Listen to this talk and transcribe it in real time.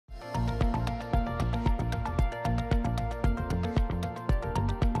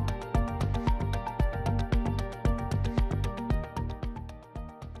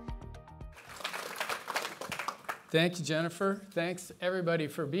Thank you, Jennifer. Thanks, everybody,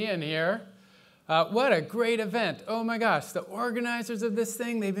 for being here. What a great event. Oh, my gosh. The organizers of this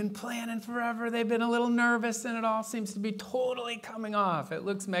thing, they've been planning forever. They've been a little nervous, and it all seems to be totally coming off. It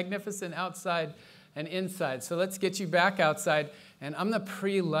looks magnificent outside and inside. So let's get you back outside. And I'm the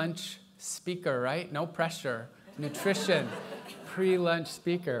pre-lunch speaker, right? No pressure. Nutrition. Pre-lunch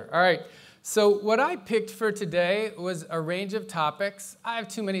speaker. All right. So what I picked for today was a range of topics. I have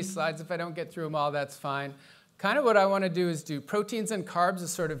too many slides. If I don't get through them all, that's fine. Kind of what I want to do is do proteins and carbs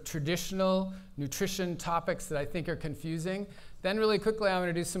as sort of traditional nutrition topics that I think are confusing. Then really quickly, I want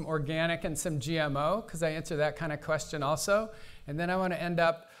to do some organic and some GMO, because I answer that kind of question also. And then I want to end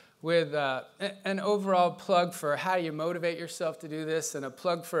up with an overall plug for how you motivate yourself to do this, and a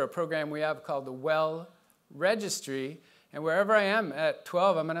plug for a program we have called the Well Registry. And wherever I am at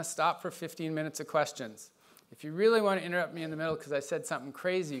 12, I'm going to stop for 15 minutes of questions. If you really want to interrupt me in the middle because I said something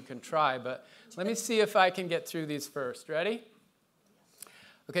crazy, you can try. But let me see if I can get through these first. Ready?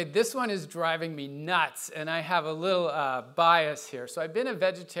 OK, this one is driving me nuts. And I have a little bias here. So I've been a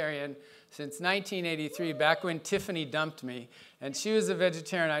vegetarian since 1983, back when Tiffany dumped me. And she was a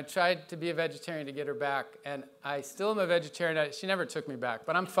vegetarian. I tried to be a vegetarian to get her back. And I still am a vegetarian. She never took me back.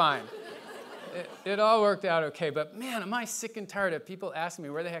 But I'm fine. It all worked out OK. But man, am I sick and tired of people asking me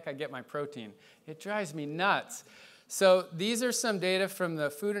where the heck I get my protein. It drives me nuts. So these are some data from the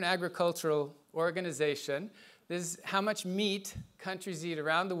Food and Agricultural Organization. This is how much meat countries eat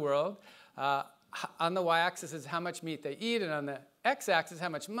around the world. On the y-axis is how much meat they eat, and on the x-axis how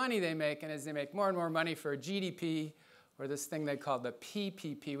much money they make. And as they make more and more money for GDP, or this thing they call the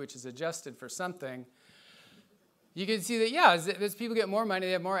PPP, which is adjusted for something, you can see that, yeah, as people get more money,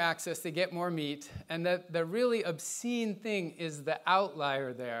 they have more access, they get more meat. And the really obscene thing is the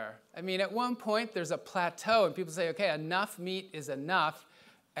outlier there. I mean, at one point, there's a plateau, and people say, OK, enough meat is enough,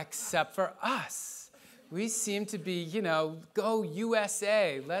 except for us. We seem to be, you know, go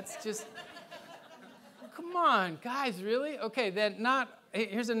USA. Let's just, come on, guys, really? OK, then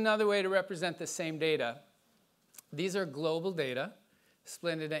here's another way to represent the same data. These are global data,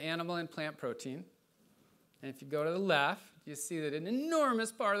 split into animal and plant protein. And if you go to the left, you see that an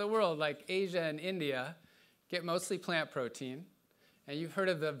enormous part of the world, like Asia and India, get mostly plant protein. And you've heard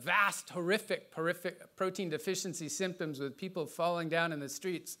of the vast, horrific protein deficiency symptoms with people falling down in the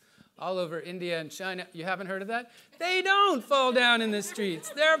streets all over India and China. You haven't heard of that? They don't fall down in the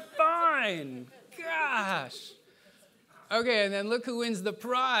streets. They're fine. Gosh. OK, and then look who wins the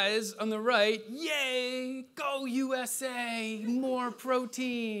prize on the right. Yay! Go USA! More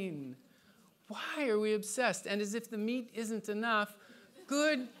protein. Why are we obsessed? And as if the meat isn't enough,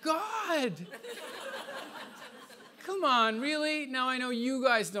 good God! Come on, really? Now, I know you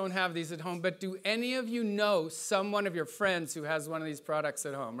guys don't have these at home, but do any of you know someone of your friends who has one of these products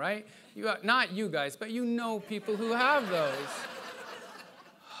at home, right? Not you guys, but you know people who have those.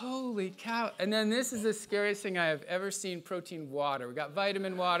 Holy cow. And then this is the scariest thing I have ever seen, protein water. We've got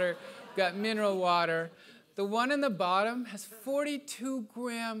vitamin water, we've got mineral water. The one in the bottom has 42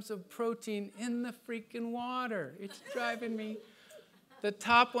 grams of protein in the freaking water. It's driving me. The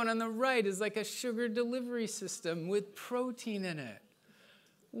top one on the right is like a sugar delivery system with protein in it.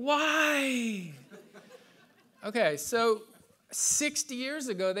 Why? OK, so 60 years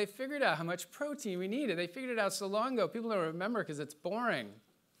ago, they figured out how much protein we needed. They figured it out so long ago, people don't remember because it's boring.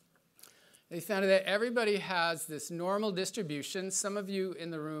 They found that everybody has this normal distribution. Some of you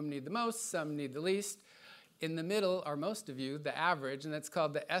in the room need the most, some need the least. In the middle are most of you, the average, and that's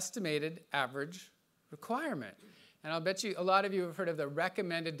called the estimated average requirement. And I'll bet you a lot of you have heard of the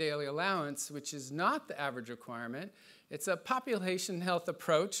recommended daily allowance, which is not the average requirement. It's a population health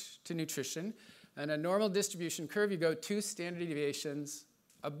approach to nutrition. And a normal distribution curve, you go 2 standard deviations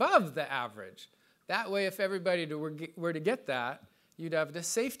above the average. That way, if everybody were to get that, you'd have the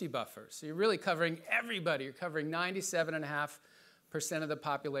safety buffer. So you're really covering everybody. You're covering 97.5% of the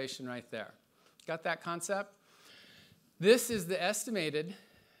population right there. Got that concept? This is the estimated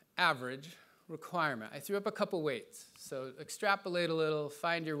average requirement. I threw up a couple weights. So extrapolate a little,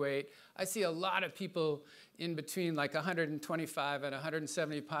 find your weight. I see a lot of people in between like 125 and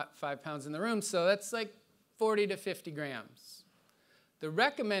 175 pounds in the room. So that's like 40 to 50 grams. The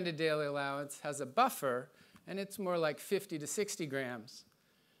recommended daily allowance has a buffer, and it's more like 50 to 60 grams.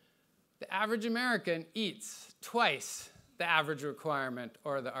 The average American eats twice the average requirement,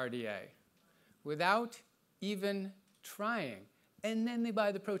 or the RDA, without even trying. And then they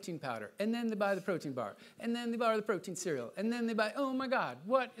buy the protein powder, and then they buy the protein bar, and then they buy the protein cereal, and then they buy, oh my God,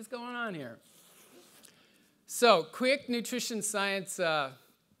 what is going on here? So quick nutrition science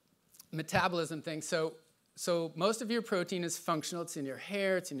metabolism thing. So So most of your protein is functional. It's in your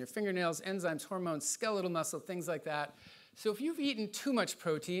hair, it's in your fingernails, enzymes, hormones, skeletal muscle, things like that. So if you've eaten too much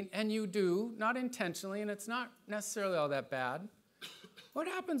protein, and you do, not intentionally, and it's not necessarily all that bad, what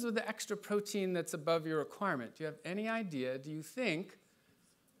happens with the extra protein that's above your requirement? Do you have any idea? Do you think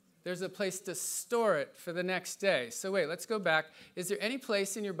there's a place to store it for the next day? So wait, let's go back. Is there any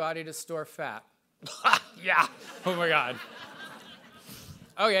place in your body to store fat? Yeah. Oh my God.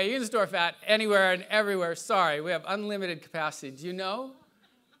 Okay, you can store fat anywhere and everywhere. Sorry, we have unlimited capacity. Do you know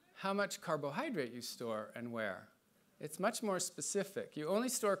how much carbohydrate you store and where? It's much more specific. You only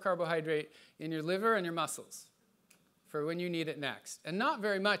store carbohydrate in your liver and your muscles for when you need it next. And not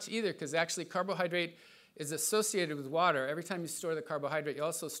very much either, because actually carbohydrate is associated with water. Every time you store the carbohydrate, you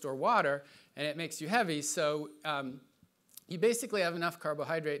also store water, and it makes you heavy. So you basically have enough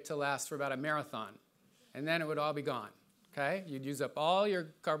carbohydrate to last for about a marathon, and then it would all be gone. Okay? You'd use up all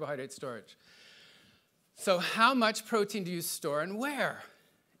your carbohydrate storage. So how much protein do you store and where?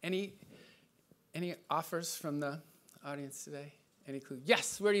 Any offers from the audience today? Any clue?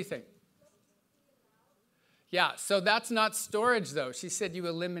 Yes, where do you think? Yeah, so that's not storage, though. She said you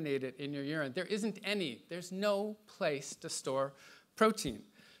eliminate it in your urine. There isn't any. There's no place to store protein.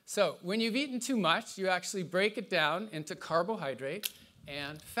 So when you've eaten too much, you actually break it down into carbohydrate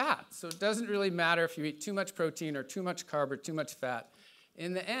and fat. So it doesn't really matter if you eat too much protein or too much carb or too much fat.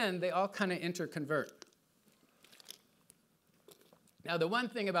 In the end, they all kind of interconvert. Now, the one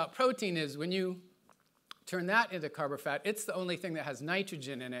thing about protein is when you turn that into carb or fat, it's the only thing that has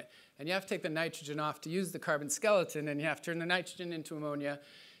nitrogen in it. And you have to take the nitrogen off to use the carbon skeleton, and you have to turn the nitrogen into ammonia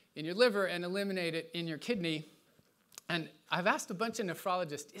in your liver and eliminate it in your kidney. And I've asked a bunch of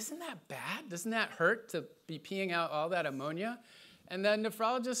nephrologists, isn't that bad? Doesn't that hurt to be peeing out all that ammonia? And the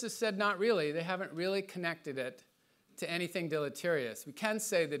nephrologists have said not really. They haven't really connected it to anything deleterious. We can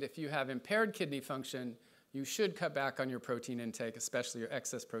say that if you have impaired kidney function, you should cut back on your protein intake, especially your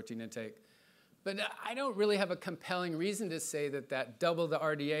excess protein intake. But I don't really have a compelling reason to say that that double the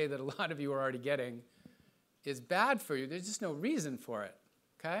RDA that a lot of you are already getting is bad for you. There's just no reason for it,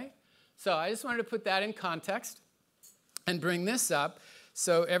 okay? So I just wanted to put that in context and bring this up.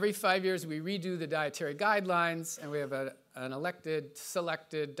 So every 5 years, we redo the dietary guidelines, and we have an elected,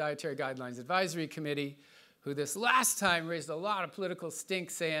 selected dietary guidelines advisory committee who this last time raised a lot of political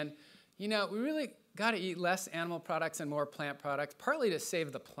stink saying, you know, we really got to eat less animal products and more plant products, partly to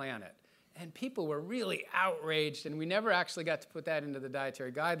save the planet. And people were really outraged, and we never actually got to put that into the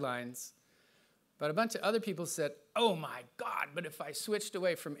dietary guidelines. But a bunch of other people said, oh my God, but if I switched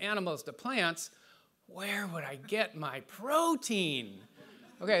away from animals to plants, where would I get my protein?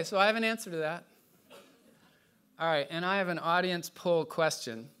 Okay, so I have an answer to that. All right, and I have an audience poll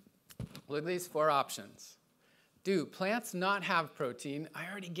question. Look at these 4 options. Do plants not have protein?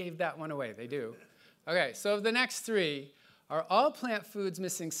 I already gave that one away. They do. Okay, so the next 3, are all plant foods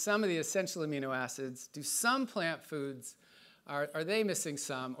missing some of the essential amino acids? Do some plant foods, are they missing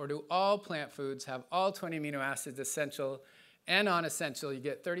some? Or do all plant foods have all 20 amino acids, essential and non-essential? You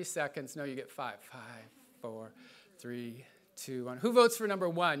get 30 seconds. No, you get 5. 5, 4, 3, 2, 1. Who votes for number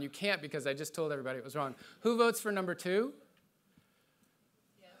 1? You can't because I just told everybody it was wrong. Who votes for number 2?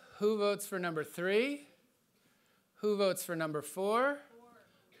 Yes. Who votes for number 3? Who votes for number 4? 4.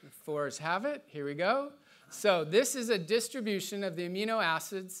 The 4s have it. Here we go. So this is a distribution of the amino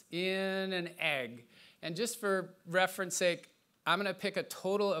acids in an egg. And just for reference sake, I'm going to pick a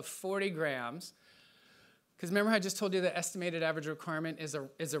total of 40 grams. Because remember how I just told you the estimated average requirement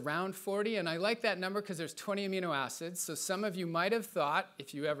is around 40? And I like that number because there's 20 amino acids. So some of you might have thought,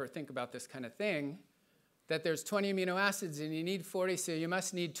 if you ever think about this kind of thing, that there's 20 amino acids and you need 40, so you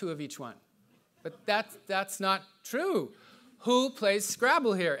must need 2 of each one. But that's not true. Who plays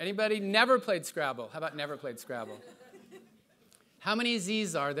Scrabble here? Anybody never played Scrabble? How about never played Scrabble? How many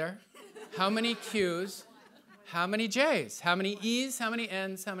Z's are there? How many Q's? How many J's? How many E's? How many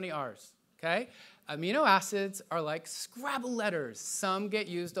N's? How many R's? Okay? Amino acids are like Scrabble letters. Some get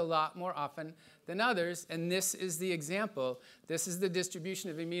used a lot more often than others, and this is the example. This is the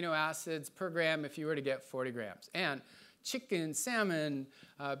distribution of amino acids per gram if you were to get 40 grams. And chicken, salmon,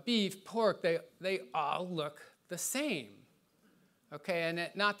 beef, pork, they all look the same. Okay, and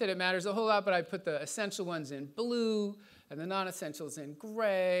not that it matters a whole lot, but I put the essential ones in blue and the non-essentials in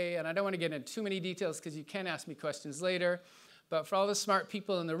gray. And I don't want to get into too many details because you can ask me questions later. But for all the smart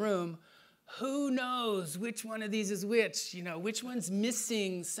people in the room, who knows which one of these is which? You know, which one's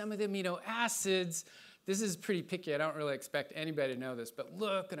missing some of the amino acids? This is pretty picky. I don't really expect anybody to know this. But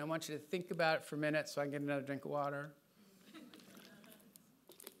look, and I want you to think about it for a minute so I can get another drink of water.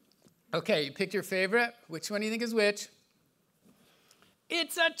 Okay, you picked your favorite. Which one do you think is which?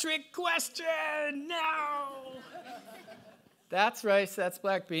 It's a trick question! No! That's rice, that's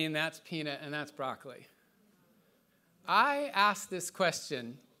black bean, that's peanut, and that's broccoli. I asked this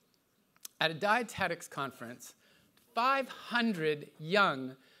question at a dietetics conference, 500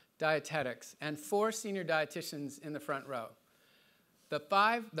 young dietetics and 4 senior dietitians in the front row. The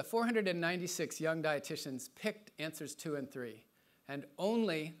 496 young dietitians picked answers 2 and 3, and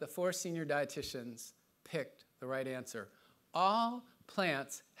only the 4 senior dietitians picked the right answer. All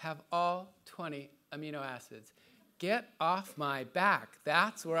plants have all 20 amino acids. Get off my back.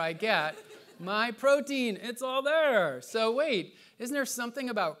 That's where I get my protein. It's all there. So wait, isn't there something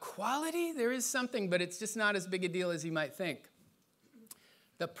about quality? There is something, but it's just not as big a deal as you might think.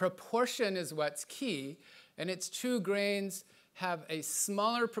 The proportion is what's key, and it's true grains have a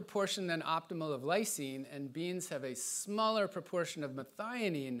smaller proportion than optimal of lysine, and beans have a smaller proportion of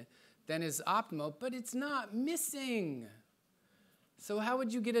methionine than is optimal, but it's not missing. So how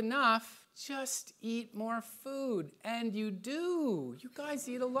would you get enough? Just eat more food. And you do. You guys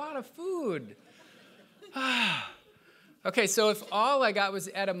eat a lot of food. Okay, so if all I got was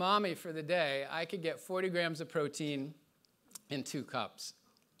edamame for the day, I could get 40 grams of protein in 2 cups.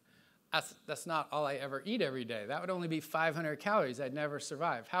 That's not all I ever eat every day. That would only be 500 calories. I'd never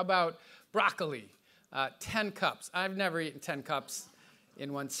survive. How about broccoli? 10 cups. I've never eaten 10 cups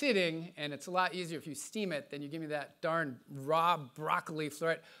in one sitting, and it's a lot easier if you steam it than you give me that darn raw broccoli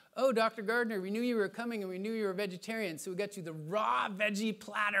floret. Oh, Dr. Gardner, we knew you were coming and we knew you were a vegetarian, so we got you the raw veggie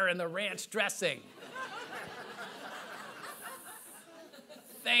platter and the ranch dressing.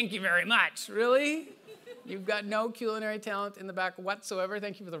 Thank you very much. Really? You've got no culinary talent in the back whatsoever.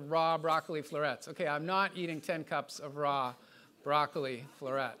 Thank you for the raw broccoli florets. Okay, I'm not eating 10 cups of raw broccoli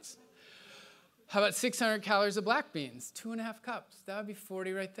florets. How about 600 calories of black beans? 2.5 cups. That would be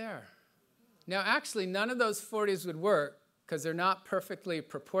 40 right there. Now, actually, none of those 40s would work because they're not perfectly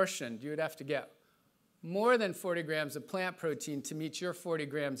proportioned. You would have to get more than 40 grams of plant protein to meet your 40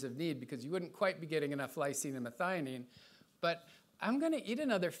 grams of need because you wouldn't quite be getting enough lysine and methionine. But I'm going to eat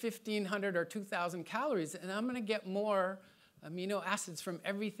another 1,500 or 2,000 calories, and I'm going to get more amino acids from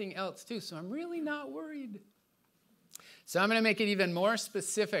everything else, too. So I'm really not worried. So I'm going to make it even more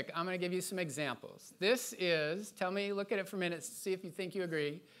specific. I'm going to give you some examples. This is, tell me, look at it for a minute, see if you think you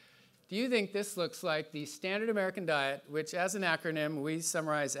agree. Do you think this looks like the standard American diet, which as an acronym we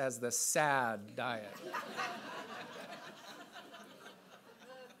summarize as the SAD diet?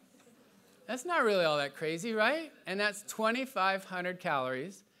 That's not really all that crazy, right? And that's 2,500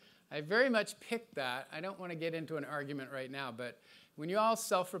 calories. I very much picked that. I don't want to get into an argument right now, but when you all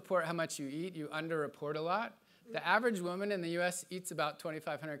self-report how much you eat, you under-report a lot. The average woman in the US eats about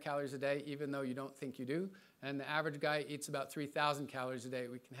 2,500 calories a day, even though you don't think you do. And the average guy eats about 3,000 calories a day.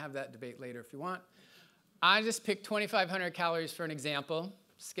 We can have that debate later if you want. I just picked 2,500 calories for an example.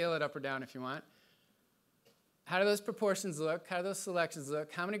 Scale it up or down if you want. How do those proportions look? How do those selections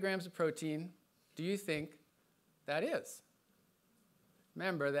look? How many grams of protein do you think that is?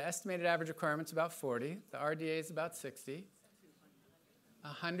 Remember, the estimated average requirement is about 40. The RDA is about 60.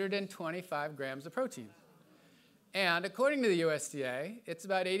 125 grams of protein. And according to the USDA, it's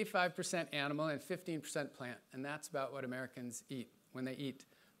about 85% animal and 15% plant. And that's about what Americans eat when they eat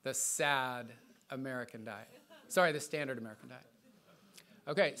the SAD American diet. Sorry, the standard American diet.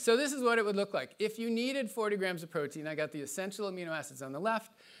 Okay, so this is what it would look like. If you needed 40 grams of protein, I got the essential amino acids on the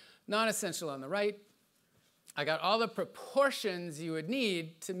left, non-essential on the right. I got all the proportions you would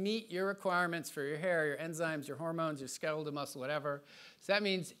need to meet your requirements for your hair, your enzymes, your hormones, your skeletal muscle, whatever. So that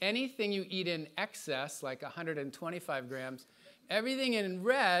means anything you eat in excess, like 125 grams, everything in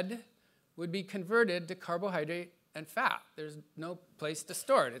red would be converted to carbohydrate and fat. There's no place to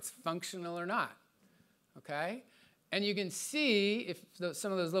store it. It's functional or not, okay? And you can see if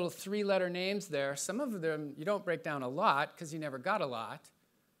some of those little 3-letter names there, some of them you don't break down a lot because you never got a lot.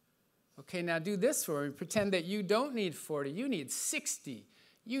 Okay, now do this for me. Pretend that you don't need 40, you need 60.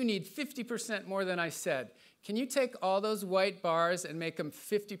 You need 50% more than I said. Can you take all those white bars and make them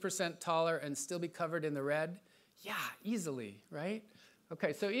 50% taller and still be covered in the red? Yeah, easily, right?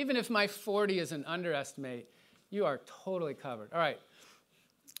 Okay, so even if my 40 is an underestimate, you are totally covered. All right,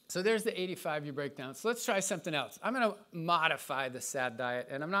 so there's the 85 you break down. So let's try something else. I'm going to modify the SAD diet,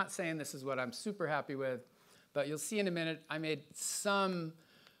 and I'm not saying this is what I'm super happy with, but you'll see in a minute I made some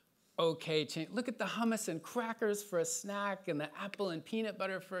okay change. Look at the hummus and crackers for a snack, and the apple and peanut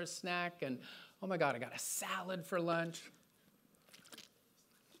butter for a snack, and oh my God, I got a salad for lunch.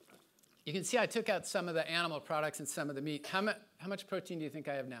 You can see I took out some of the animal products and some of the meat. How much protein do you think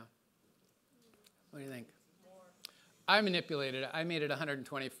I have now? What do you think? More. I manipulated it. I made it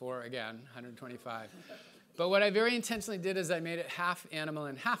 124 again, 125. But what I very intentionally did is I made it half animal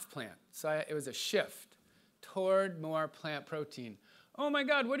and half plant. So it was a shift. toward more plant protein. Oh my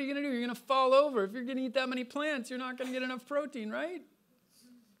God, what are you going to do? You're going to fall over. If you're going to eat that many plants, you're not going to get enough protein, right?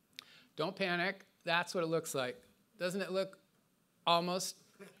 Don't panic. That's what it looks like. Doesn't it look almost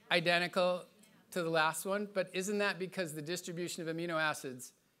identical to the last one? But isn't that because the distribution of amino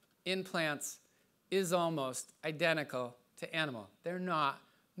acids in plants is almost identical to animal? They're not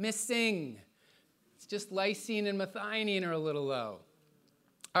missing. It's just lysine and methionine are a little low.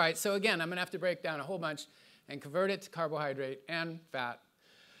 All right, so again, I'm going to have to break down a whole bunch and convert it to carbohydrate and fat.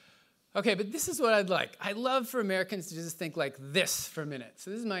 Okay, but this is what I'd like. I'd love for Americans to just think like this for a minute. So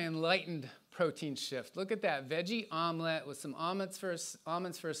this is my enlightened protein shift. Look at that veggie omelet with some almonds for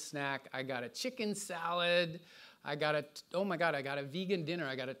a snack. I got a chicken salad. I got a vegan dinner.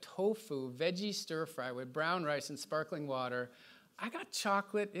 I got a tofu veggie stir fry with brown rice and sparkling water. I got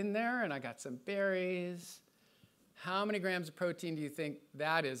chocolate in there, and I got some berries. How many grams of protein do you think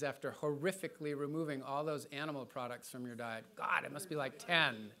that is after horrifically removing all those animal products from your diet? God, it must be like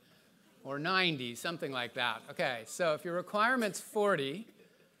 10 or 90, something like that. Okay, so if your requirement's 40,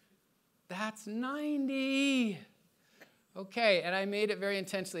 that's 90. Okay, and I made it very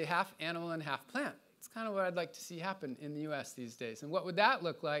intentionally half animal and half plant. It's kind of what I'd like to see happen in the US these days. And what would that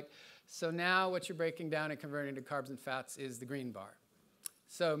look like? So now what you're breaking down and converting to carbs and fats is the green bar.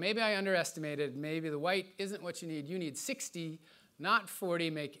 So maybe I underestimated. Maybe the white isn't what you need. You need 60, not 40.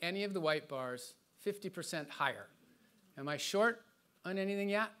 Make any of the white bars 50% higher. Am I short on anything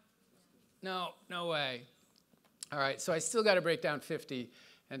yet? No, no way. All right, so I still got to break down 50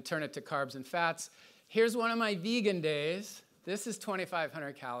 and turn it to carbs and fats. Here's one of my vegan days. This is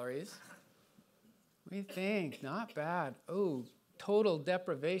 2,500 calories. What do you think? Not bad. Oh, total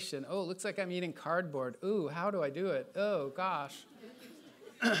deprivation. Oh, it looks like I'm eating cardboard. Ooh, how do I do it? Oh, gosh.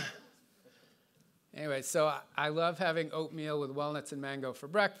 Anyway, so I love having oatmeal with walnuts and mango for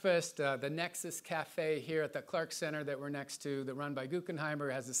breakfast. The Nexus Cafe here at the Clark Center that we're next to, that run by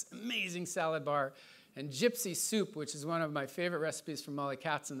Guggenheimer, has this amazing salad bar. And gypsy soup, which is one of my favorite recipes from Molly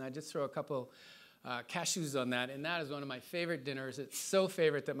Katzen. I just throw a couple cashews on that, and that is one of my favorite dinners. It's so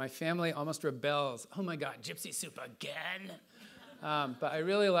favorite that my family almost rebels. Oh my God, gypsy soup again? But I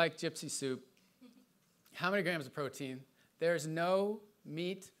really like gypsy soup. How many grams of protein? There's no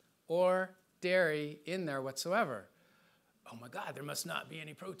meat or dairy in there whatsoever. Oh my God, there must not be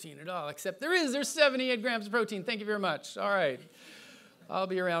any protein at all, except there is. There's 78 grams of protein. Thank you very much. All right. I'll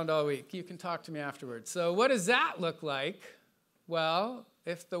be around all week. You can talk to me afterwards. So what does that look like? Well,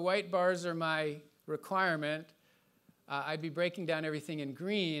 if the white bars are my requirement, I'd be breaking down everything in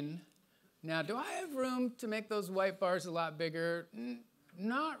green. Now, do I have room to make those white bars a lot bigger?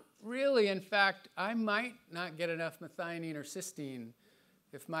 Not really. In fact, I might not get enough methionine or cysteine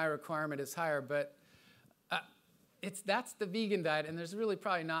if my requirement is higher, but that's the vegan diet, and there's really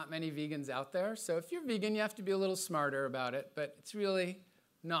probably not many vegans out there. So if you're vegan, you have to be a little smarter about it, but it's really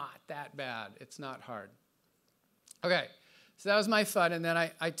not that bad. It's not hard. Okay, so that was my fun, and then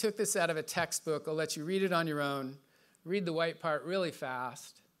I took this out of a textbook. I'll let you read it on your own. Read the white part really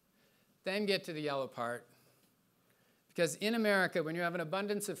fast, then get to the yellow part. Because in America, when you have an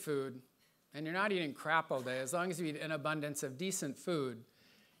abundance of food, and you're not eating crap all day, as long as you eat an abundance of decent food,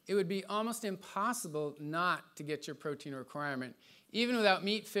 it would be almost impossible not to get your protein requirement, even without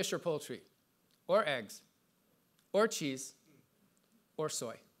meat, fish, or poultry, or eggs, or cheese, or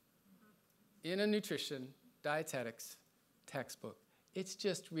soy. In a nutrition dietetics textbook. It's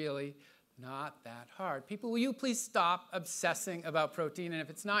just really not that hard. People, will you please stop obsessing about protein? And if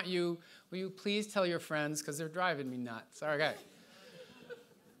it's not you, will you please tell your friends, because they're driving me nuts. All right.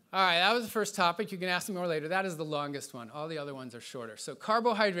 All right, that was the first topic. You can ask me more later. That is the longest one. All the other ones are shorter. So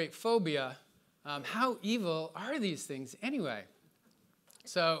carbohydrate phobia, how evil are these things anyway?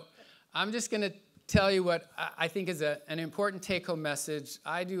 So I'm just going to tell you what I think is an important take-home message.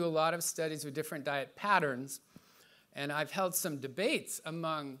 I do a lot of studies with different diet patterns, and I've held some debates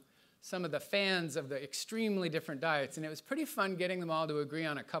among some of the fans of the extremely different diets, and it was pretty fun getting them all to agree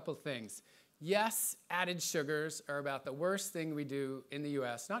on a couple things. Yes, added sugars are about the worst thing we do in the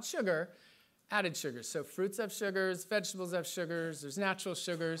US. Not sugar, added sugars. So fruits have sugars, vegetables have sugars, there's natural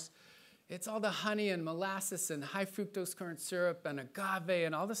sugars. It's all the honey and molasses and high fructose corn syrup and agave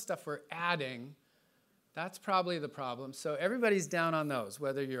and all the stuff we're adding. That's probably the problem. So everybody's down on those,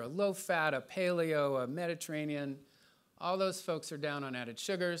 whether you're a low-fat, a paleo, a Mediterranean. All those folks are down on added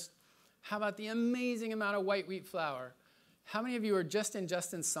sugars. How about the amazing amount of white wheat flour? How many of you were just in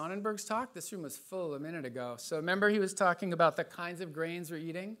Justin Sonnenberg's talk? This room was full a minute ago. So remember he was talking about the kinds of grains we're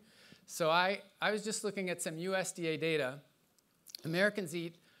eating? So I was just looking at some USDA data. Americans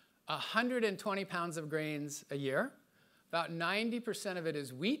eat 120 pounds of grains a year. About 90% of it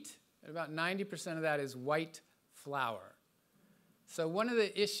is wheat, and about 90% of that is white flour. So one of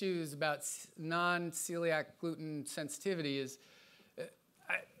the issues about non-celiac gluten sensitivity is,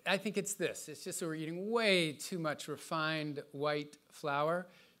 I think it's this. It's just that we're eating way too much refined white flour.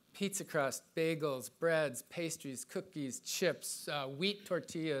 Pizza crust, bagels, breads, pastries, cookies, chips, wheat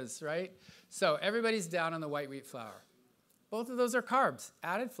tortillas, right? So everybody's down on the white wheat flour. Both of those are carbs.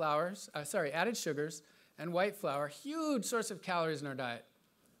 Added sugars and white flour, huge source of calories in our diet.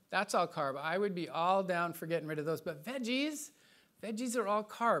 That's all carb. I would be all down for getting rid of those. But veggies are all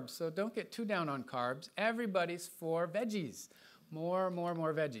carbs, so don't get too down on carbs. Everybody's for veggies. More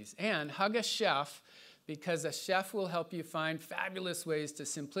veggies. And hug a chef, because a chef will help you find fabulous ways to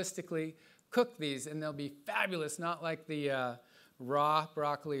simplistically cook these, and they'll be fabulous, not like the raw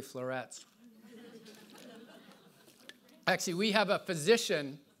broccoli florets. Actually, we have a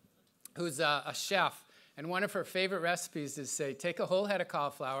physician who's a chef, and one of her favorite recipes is, say, take a whole head of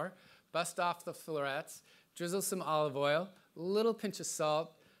cauliflower, bust off the florets, drizzle some olive oil, a little pinch of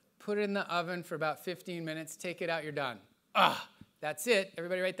salt, put it in the oven for about 15 minutes, take it out, you're done. That's it.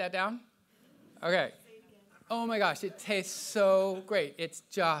 Everybody write that down? Okay. Oh my gosh, it tastes so great. It's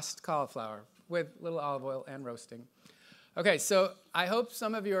just cauliflower with little olive oil and roasting. Okay, so I hope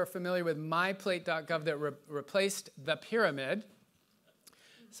some of you are familiar with myplate.gov that replaced the pyramid.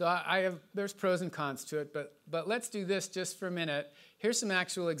 So there's pros and cons to it, but let's do this just for a minute. Here's some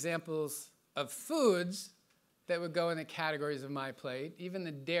actual examples of foods that would go in the categories of my plate. Even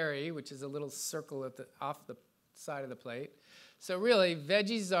the dairy, which is a little circle off the side of the plate. So really,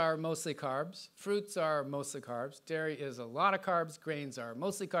 veggies are mostly carbs. Fruits are mostly carbs. Dairy is a lot of carbs. Grains are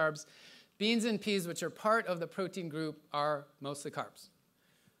mostly carbs. Beans and peas, which are part of the protein group, are mostly carbs.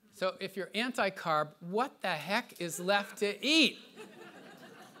 So if you're anti-carb, what the heck is left to eat?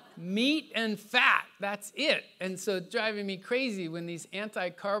 Meat and fat, that's it. And so it's driving me crazy when these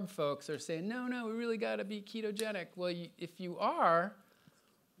anti-carb folks are saying, no, we really got to be ketogenic. Well, if you are,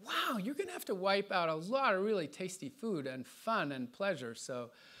 wow, you're going to have to wipe out a lot of really tasty food and fun and pleasure.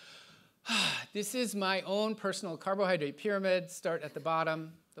 So this is my own personal carbohydrate pyramid. Start at the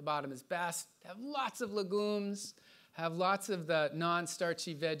bottom. The bottom is best. Have lots of legumes. Have lots of the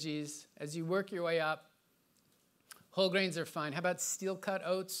non-starchy veggies. As you work your way up, whole grains are fine. How about steel-cut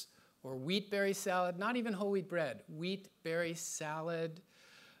oats or wheat berry salad? Not even whole wheat bread. Wheat berry salad,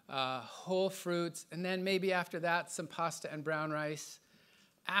 whole fruits, and then maybe after that, some pasta and brown rice.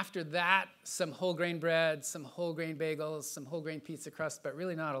 After that, some whole grain bread, some whole grain bagels, some whole grain pizza crust, but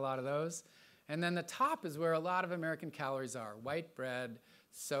really not a lot of those. And then the top is where a lot of American calories are. White bread,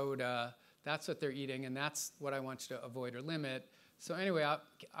 soda, that's what they're eating, and that's what I want you to avoid or limit. So anyway,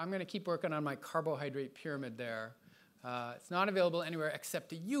 I'm going to keep working on my carbohydrate pyramid there. It's not available anywhere except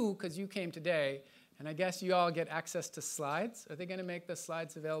to you, because you came today, and I guess you all get access to slides. Are they going to make the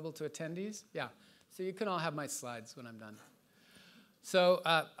slides available to attendees? Yeah. So you can all have my slides when I'm done. So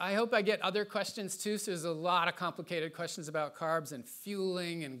I hope I get other questions too. So there's a lot of complicated questions about carbs and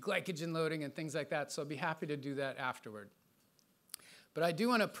fueling and glycogen loading and things like that. So I'll be happy to do that afterward. But I do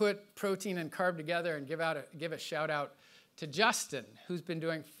want to put protein and carb together and give a shout out to Justin, who's been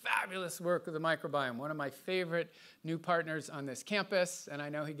doing fabulous work with the microbiome, one of my favorite new partners on this campus. And I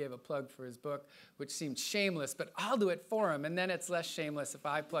know he gave a plug for his book, which seemed shameless, but I'll do it for him. And then it's less shameless if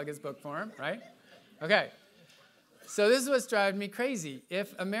I plug his book for him, right? Okay. So this is what's driving me crazy.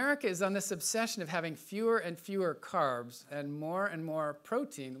 If America is on this obsession of having fewer and fewer carbs and more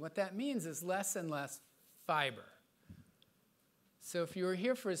protein, what that means is less and less fiber. So if you were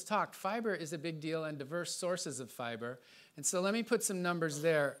here for his talk, fiber is a big deal and diverse sources of fiber. And so let me put some numbers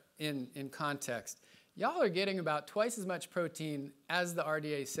there in context. Y'all are getting about twice as much protein as the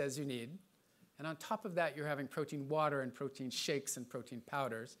RDA says you need. And on top of that, you're having protein water and protein shakes and protein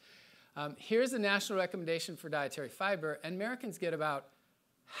powders. Here's the national recommendation for dietary fiber, and Americans get about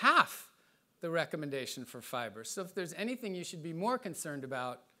half the recommendation for fiber. So if there's anything you should be more concerned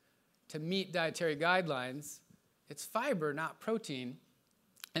about to meet dietary guidelines, it's fiber, not protein.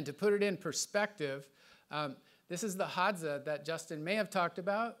 And to put it in perspective, this is the Hadza that Justin may have talked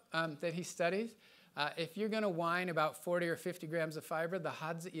about that he studies. If you're going to whine about 40 or 50 grams of fiber, the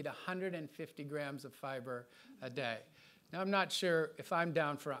Hadza eat 150 grams of fiber a day. Now, I'm not sure if I'm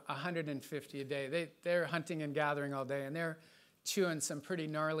down for 150 a day. They're hunting and gathering all day, and they're chewing some pretty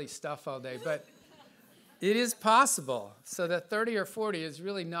gnarly stuff all day. But it is possible. So the 30 or 40 is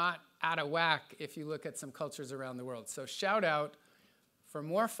really not out of whack if you look at some cultures around the world. So shout out for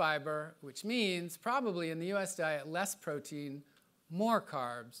more fiber, which means probably in the US diet, less protein, more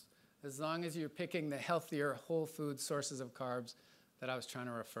carbs, as long as you're picking the healthier whole food sources of carbs that I was trying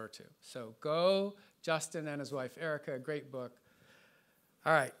to refer to. So go Justin and his wife Erica, a great book.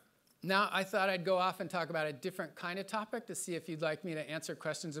 All right, Now I thought I'd go off and talk about a different kind of topic to see if you'd like me to answer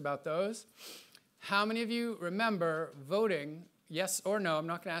questions about those. How many of you remember voting, yes or no, I'm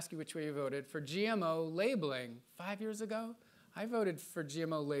not going to ask you which way you voted, for GMO labeling 5 years ago? I voted for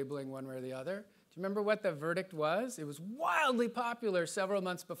GMO labeling one way or the other. Do you remember what the verdict was? It was wildly popular several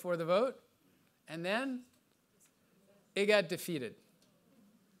months before the vote, and then it got defeated.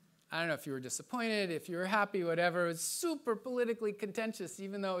 I don't know if you were disappointed, if you were happy, whatever. It was super politically contentious,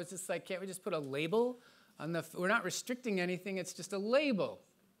 even though it was just like, can't we just put a label on the, we're not restricting anything, it's just a label.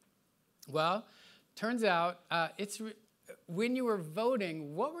 Well, turns out when you were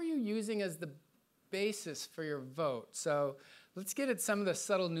voting, what were you using as the basis for your vote? So let's get at some of the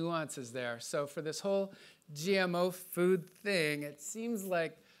subtle nuances there. So for this whole GMO food thing, it seems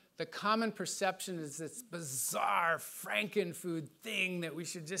like the common perception is this bizarre frankenfood thing that we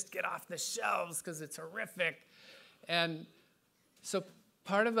should just get off the shelves because it's horrific. And so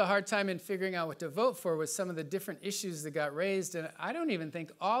part of the hard time in figuring out what to vote for was some of the different issues that got raised, and I don't even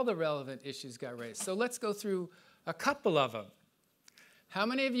think all the relevant issues got raised. So let's go through a couple of them. How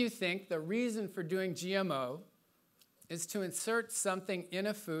many of you think the reason for doing GMO is to insert something in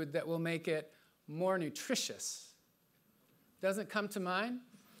a food that will make it more nutritious? Doesn't come to mind?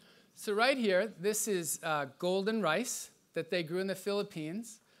 So right here, this is golden rice that they grew in the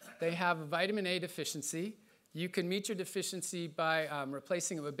Philippines. They have a vitamin A deficiency. You can meet your deficiency by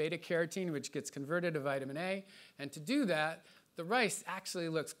replacing it with beta-carotene, which gets converted to vitamin A. And to do that, the rice actually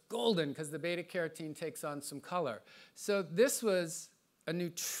looks golden because the beta-carotene takes on some color. So this was a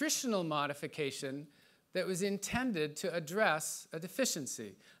nutritional modification that was intended to address a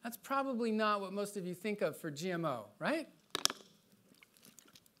deficiency. That's probably not what most of you think of for GMO, right?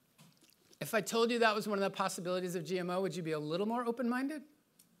 If I told you that was one of the possibilities of GMO, would you be a little more open-minded?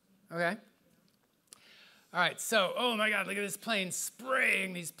 Okay. All right, so, oh my God, look at this plane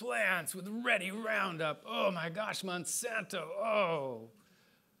spraying these plants with Ready Roundup. Oh my gosh, Monsanto, oh.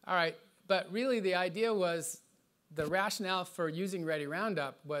 All right, but really the idea was, the rationale for using Ready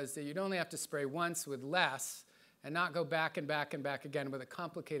Roundup was that you'd only have to spray once with less and not go back and back and back again with a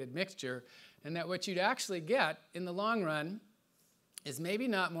complicated mixture, and that what you'd actually get in the long run is maybe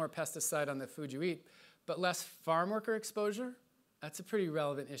not more pesticide on the food you eat, but less farm worker exposure. That's a pretty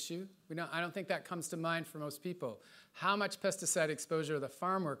relevant issue. I don't think that comes to mind for most people. How much pesticide exposure are the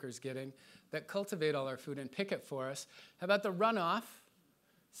farm workers getting that cultivate all our food and pick it for us? How about the runoff?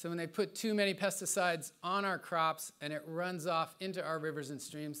 So when they put too many pesticides on our crops and it runs off into our rivers and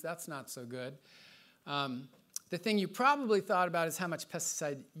streams, that's not so good. The thing you probably thought about is how much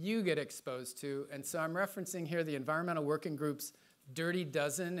pesticide you get exposed to. And so I'm referencing here the Environmental Working Group's Dirty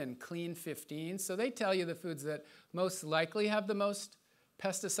Dozen and Clean 15. So they tell you the foods that most likely have the most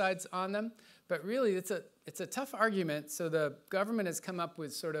pesticides on them. But really, it's a tough argument. So the government has come up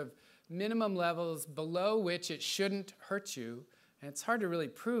with sort of minimum levels below which it shouldn't hurt you. And it's hard to really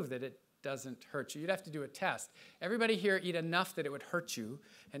prove that it doesn't hurt you. You'd have to do a test. Everybody here eat enough that it would hurt you,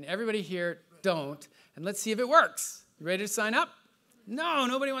 and everybody here don't. And let's see if it works. You ready to sign up? No,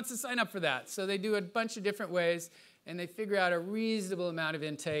 nobody wants to sign up for that. So they do a bunch of different ways, and they figure out a reasonable amount of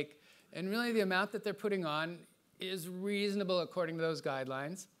intake. And really, the amount that they're putting on is reasonable according to those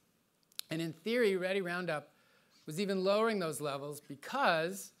guidelines. And in theory, Ready Roundup was even lowering those levels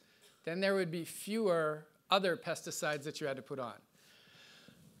because then there would be fewer other pesticides that you had to put on.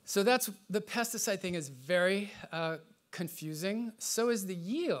 So that's, the pesticide thing is very confusing. So is the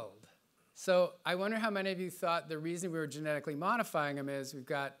yield. So I wonder how many of you thought the reason we were genetically modifying them is we've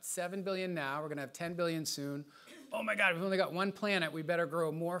got 7 billion now, we're going to have 10 billion soon. Oh my God, we've only got one planet, we better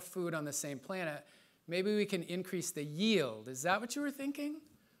grow more food on the same planet. Maybe we can increase the yield. Is that what you were thinking?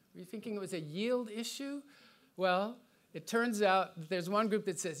 Were you thinking it was a yield issue? Well, it turns out that there's one group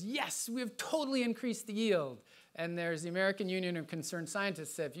that says, yes, we have totally increased the yield. And there's the American Union of Concerned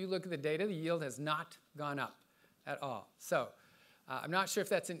Scientists that if you look at the data, the yield has not gone up at all. So I'm not sure if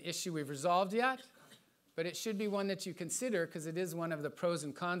that's an issue we've resolved yet, but it should be one that you consider because it is one of the pros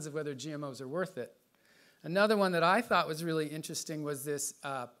and cons of whether GMOs are worth it. Another one that I thought was really interesting was this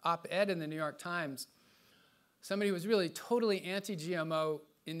op-ed in the New York Times. Somebody was really totally anti-GMO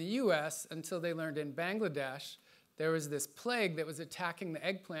in the US until they learned in Bangladesh there was this plague that was attacking the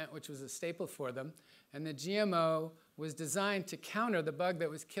eggplant, which was a staple for them, and the GMO was designed to counter the bug that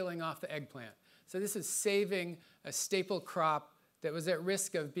was killing off the eggplant. So this is saving a staple crop that was at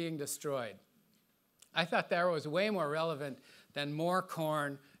risk of being destroyed. I thought that was way more relevant than more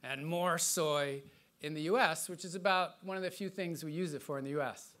corn and more soy in the US, which is about one of the few things we use it for in the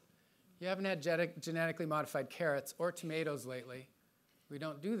US. You haven't had genetically modified carrots or tomatoes lately. We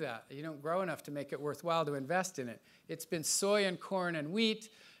don't do that. You don't grow enough to make it worthwhile to invest in it. It's been soy and corn and wheat,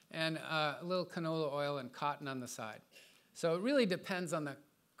 and a little canola oil and cotton on the side. So it really depends on the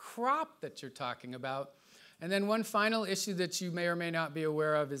crop that you're talking about. And then one final issue that you may or may not be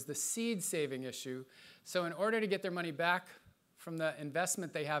aware of is the seed saving issue. So in order to get their money back from the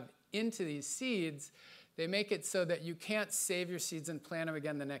investment they have into these seeds, they make it so that you can't save your seeds and plant them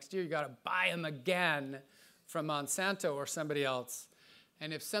again the next year. You got to buy them again from Monsanto or somebody else.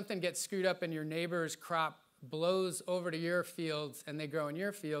 And if something gets screwed up and your neighbor's crop blows over to your fields and they grow in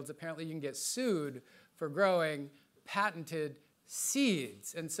your fields, apparently you can get sued for growing patented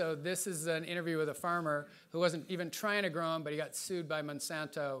seeds. And so this is an interview with a farmer who wasn't even trying to grow them, but he got sued by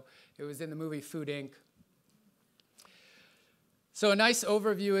Monsanto. It was in the movie Food Inc. So a nice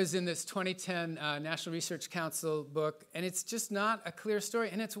overview is in this 2010 National Research Council book, and it's just not a clear story,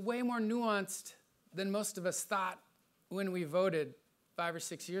 and it's way more nuanced than most of us thought when we voted 5 or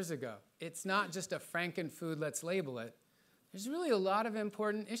 6 years ago. It's not just a frankenfood, let's label it. There's really a lot of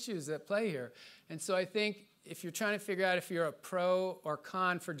important issues at play here. And so I think if you're trying to figure out if you're a pro or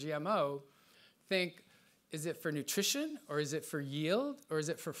con for GMO, think, is it for nutrition, or is it for yield, or is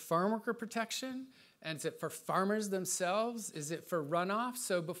it for farm worker protection? And is it for farmers themselves? Is it for runoff?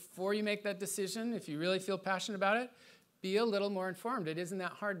 So before you make that decision, if you really feel passionate about it, be a little more informed. It isn't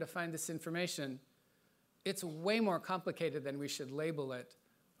that hard to find this information. It's way more complicated than we should label it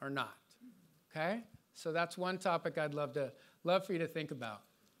or not. Okay? So that's one topic I'd love for you to think about.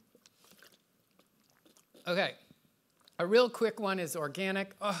 Okay. A real quick one is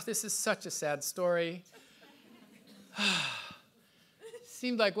organic. Oh, this is such a sad story.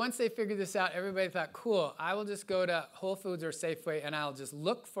 Seemed like once they figured this out, everybody thought, cool, I will just go to Whole Foods or Safeway and I'll just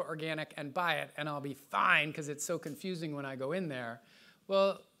look for organic and buy it and I'll be fine because it's so confusing when I go in there.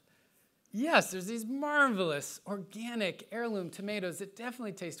 Well, yes, there's these marvelous organic heirloom tomatoes that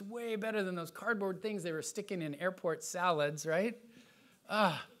definitely taste way better than those cardboard things they were sticking in airport salads, right?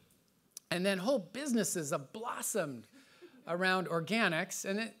 And then whole businesses have blossomed around organics,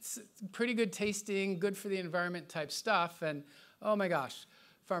 and it's pretty good tasting, good for the environment type stuff. And oh my gosh,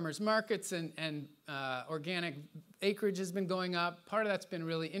 farmers markets and organic acreage has been going up. Part of that's been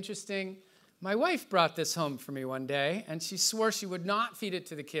really interesting. My wife brought this home for me one day, and she swore she would not feed it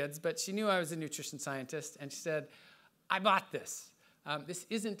to the kids, but she knew I was a nutrition scientist, and she said, I bought this. This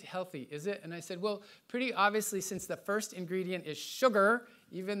isn't healthy, is it? And I said, well, pretty obviously, since the first ingredient is sugar,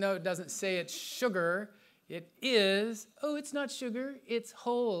 even though it doesn't say it's sugar, it is, oh, it's not sugar, it's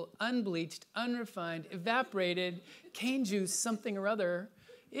whole, unbleached, unrefined, evaporated, cane juice, something or other.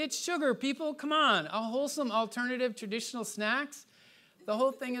 It's sugar, people, come on. A wholesome alternative, traditional snacks. The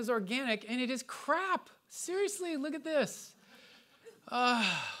whole thing is organic, and it is crap. Seriously, look at this.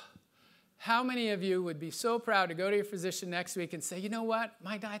 How many of you would be so proud to go to your physician next week and say, you know what,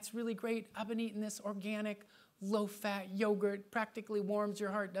 my diet's really great. I've been eating this organic, low-fat yogurt. Practically warms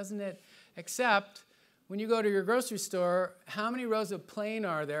your heart, doesn't it? Except when you go to your grocery store, how many rows of plain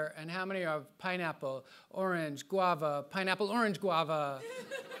are there, and how many are of pineapple, orange, guava, pineapple, orange, guava?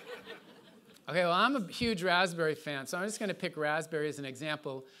 Okay, well, I'm a huge raspberry fan, so I'm just going to pick raspberry as an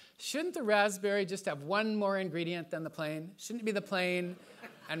example. Shouldn't the raspberry just have one more ingredient than the plain? Shouldn't it be the plain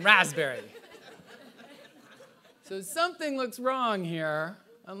and raspberry? So something looks wrong here,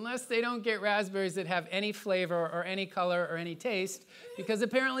 unless they don't get raspberries that have any flavor or any color or any taste, because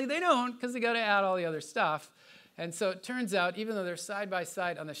apparently they don't, because they got to add all the other stuff. And so it turns out, even though they're side by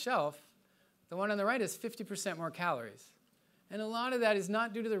side on the shelf, the one on the right has 50% more calories. And a lot of that is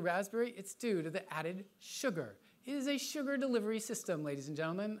not due to the raspberry, it's due to the added sugar. It is a sugar delivery system, ladies and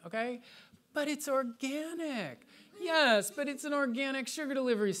gentlemen, okay? But it's organic. Yes, but it's an organic sugar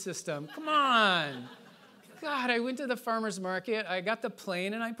delivery system. Come on. God, I went to the farmer's market, I got the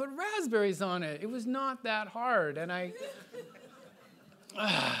plain, and I put raspberries on it. It was not that hard, and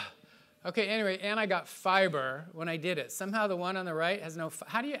Okay, anyway, and I got fiber when I did it. Somehow the one on the right has no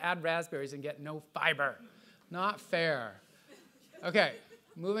how do you add raspberries and get no fiber? Not fair. Okay,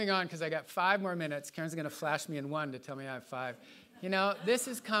 moving on, because I got 5 more minutes. Karen's going to flash me in 1 to tell me I have 5. You know, this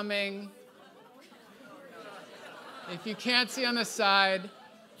is coming. If you can't see on the side,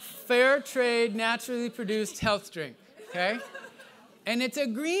 fair trade, naturally produced health drink, okay? And it's a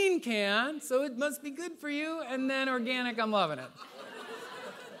green can, so it must be good for you. And then organic, I'm loving it.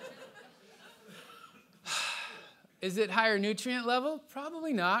 Is it higher nutrient level?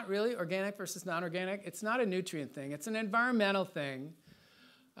 Probably not, really. Organic versus non-organic. It's not a nutrient thing. It's an environmental thing.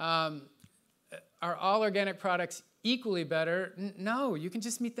 Are all organic products equally better? No, you can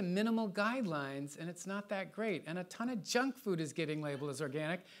just meet the minimal guidelines, and it's not that great. And a ton of junk food is getting labeled as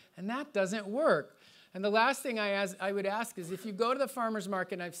organic, and that doesn't work. And the last thing I would ask is, if you go to the farmer's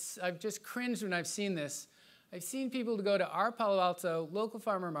market, and I've just cringed when I've seen this, I've seen people go to our Palo Alto local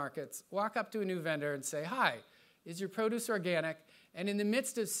farmer markets, walk up to a new vendor and say, "Hi, is your produce organic?" And in the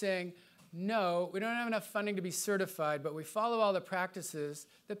midst of saying, "No, we don't have enough funding to be certified, but we follow all the practices,"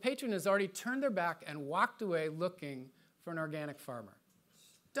 the patron has already turned their back and walked away looking for an organic farmer.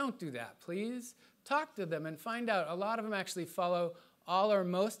 Don't do that, please. Talk to them and find out. A lot of them actually follow all or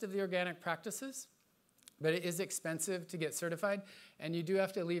most of the organic practices, but it is expensive to get certified, and you do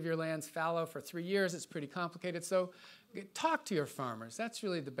have to leave your lands fallow for 3 years. It's pretty complicated, so talk to your farmers. That's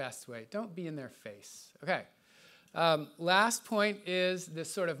really the best way. Don't be in their face. Okay. Last point is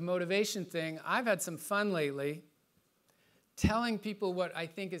this sort of motivation thing. I've had some fun lately telling people what I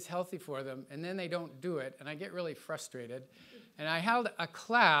think is healthy for them, and then they don't do it, and I get really frustrated. And I held a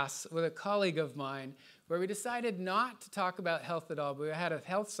class with a colleague of mine where we decided not to talk about health at all, but we had a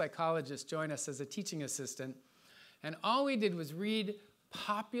health psychologist join us as a teaching assistant. And all we did was read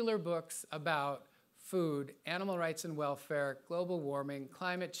popular books about food, animal rights and welfare, global warming,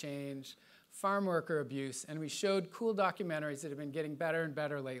 climate change, farm worker abuse, and we showed cool documentaries that have been getting better and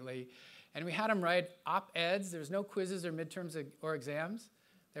better lately. And we had them write op-eds. There's no quizzes or midterms or exams.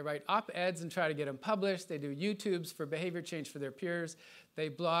 They write op-eds and try to get them published. They do YouTubes for behavior change for their peers. They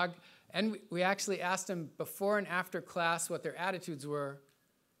blog. And we actually asked them before and after class what their attitudes were.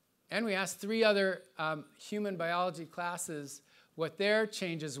 And we asked 3 other human biology classes what their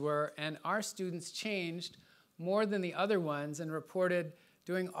changes were. And our students changed more than the other ones and reported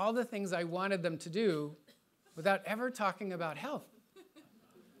doing all the things I wanted them to do without ever talking about health.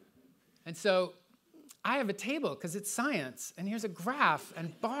 And so I have a table because it's science, and here's a graph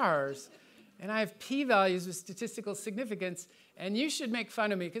and bars, and I have p-values with statistical significance, and you should make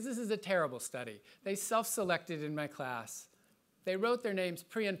fun of me because this is a terrible study. They self-selected in my class. They wrote their names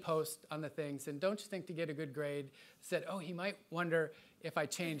pre and post on the things, and don't you think to get a good grade, said, "Oh, he might wonder if I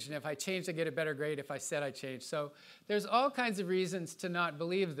changed, and if I changed, I get a better grade if I said I changed." So there's all kinds of reasons to not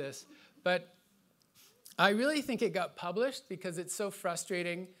believe this, but I really think it got published because it's so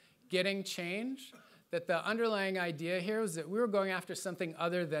frustrating getting change that the underlying idea here was that we were going after something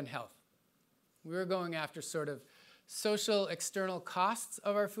other than health. We were going after sort of social external costs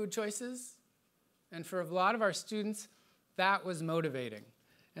of our food choices, and for a lot of our students, that was motivating.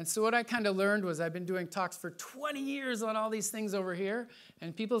 And so what I kind of learned was I've been doing talks for 20 years on all these things over here,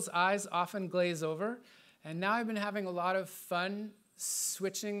 and people's eyes often glaze over. And now I've been having a lot of fun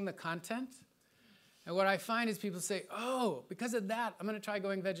switching the content. And what I find is people say, "Oh, because of that, I'm going to try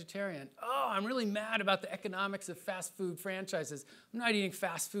going vegetarian. Oh, I'm really mad about the economics of fast food franchises. I'm not eating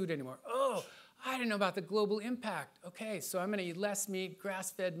fast food anymore. Oh, I didn't know about the global impact. Okay, so I'm going to eat less meat,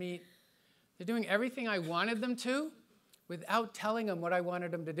 grass-fed meat." They're doing everything I wanted them to without telling them what I wanted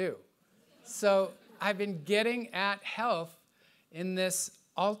them to do. So I've been getting at health in this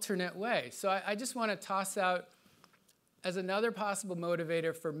alternate way. So I just want to toss out as another possible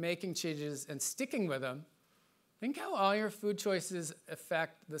motivator for making changes and sticking with them. Think how all your food choices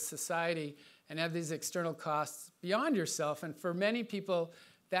affect the society and have these external costs beyond yourself. And for many people,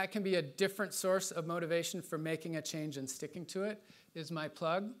 that can be a different source of motivation for making a change and sticking to it, is my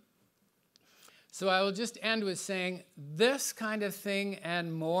plug. So I will just end with saying this kind of thing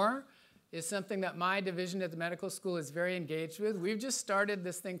and more is something that my division at the medical school is very engaged with. We've just started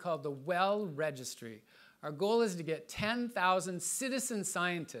this thing called the Well Registry. Our goal is to get 10,000 citizen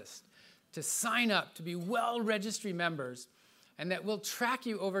scientists to sign up to be Well Registry members, and that we'll track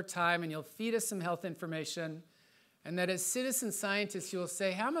you over time, and you'll feed us some health information, and that as citizen scientists, you'll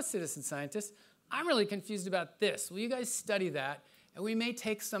say, "Hey, I'm a citizen scientist. I'm really confused about this. Will you guys study that?" And we may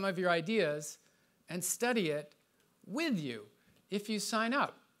take some of your ideas and study it with you if you sign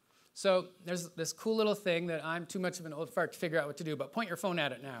up. So there's this cool little thing that I'm too much of an old fart to figure out what to do, but point your phone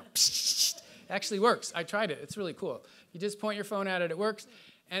at it now. It actually works. I tried it. It's really cool. You just point your phone at it. It works.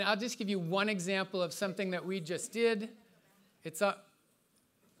 And I'll just give you one example of something that we just did. It's up.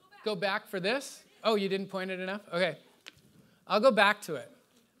 Go back for this. Oh, you didn't point it enough? Okay. I'll go back to it.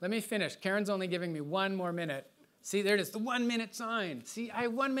 Let me finish. Karen's only giving me 1 more minute. See, there it is, the 1-minute sign. See, I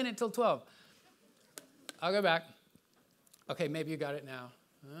have 1 minute till 12. I'll go back. Okay, maybe you got it now.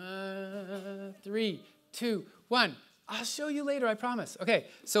 3, 2, 1. I'll show you later, I promise. Okay,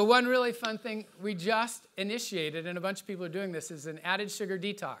 so one really fun thing we just initiated, and a bunch of people are doing this, is an added sugar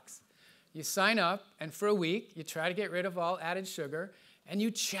detox. You sign up, and for a week, you try to get rid of all added sugar, and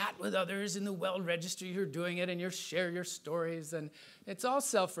you chat with others in the Well Registry who are doing it, and you share your stories, and it's all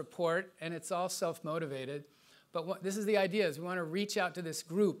self-report, and it's all self-motivated. But this is the idea, is we want to reach out to this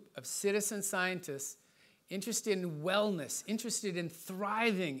group of citizen scientists interested in wellness, interested in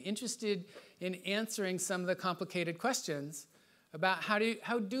thriving, interested in answering some of the complicated questions about how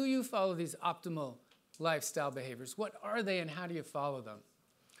do you follow these optimal lifestyle behaviors. What are they and how do you follow them?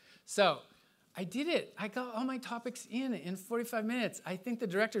 So I did it. I got all my topics in 45 minutes. I think the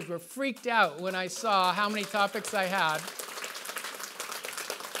directors were freaked out when I saw how many topics I had.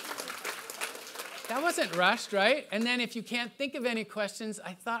 That wasn't rushed, right? And then if you can't think of any questions,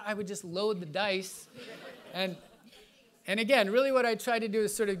 I thought I would just load the dice. And again, really what I tried to do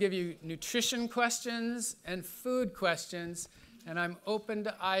is sort of give you nutrition questions and food questions. And I'm open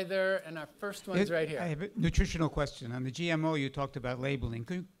to either, and our first one's right here. I have a nutritional question. On the GMO, you talked about labeling.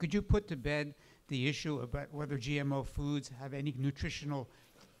 Could you put to bed the issue about whether GMO foods have any nutritional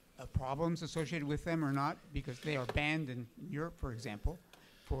problems associated with them or not? Because they are banned in Europe, for example,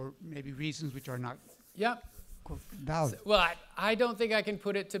 for maybe reasons which are not valid. Well, I don't think I can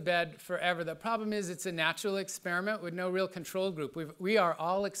put it to bed forever. The problem is it's a natural experiment with no real control group. We are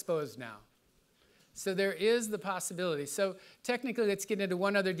all exposed now. So there is the possibility. So technically, let's get into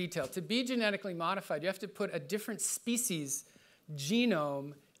one other detail. To be genetically modified, you have to put a different species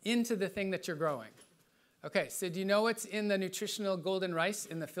genome into the thing that you're growing. Okay, so do you know what's in the nutritional golden rice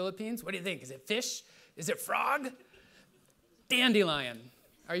in the Philippines? What do you think? Is it fish? Is it frog? Dandelion.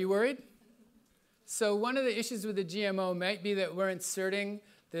 Are you worried? So one of the issues with the GMO might be that we're inserting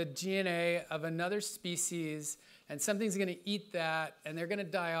the DNA of another species, and something's going to eat that, and they're going to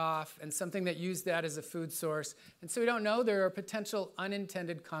die off, and something that used that as a food source. And so we don't know. There are potential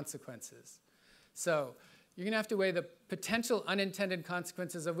unintended consequences. So you're going to have to weigh the potential unintended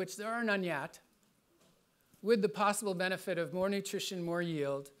consequences, of which there are none yet, with the possible benefit of more nutrition, more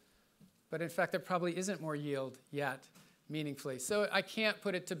yield. But in fact, there probably isn't more yield yet, meaningfully. So I can't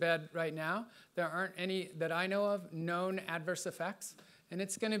put it to bed right now. There aren't any, that I know of, known adverse effects. And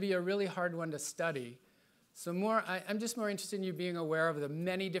it's going to be a really hard one to study. So I'm just more interested in you being aware of the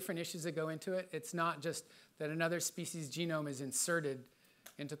many different issues that go into it. It's not just that another species genome is inserted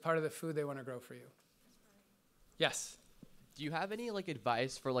into part of the food they want to grow for you. Yes? Do you have any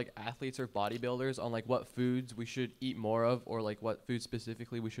advice for athletes or bodybuilders on what foods we should eat more of, or what foods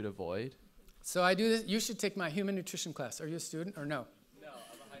specifically we should avoid? So I do this. You should take my human nutrition class. Are you a student or no? No,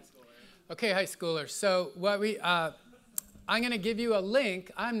 I'm a high schooler. Okay, high schooler. So I'm going to give you a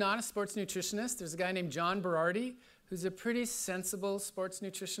link. I'm not a sports nutritionist. There's a guy named John Berardi who's a pretty sensible sports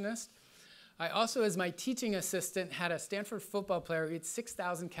nutritionist. I also, as my teaching assistant, had a Stanford football player who eats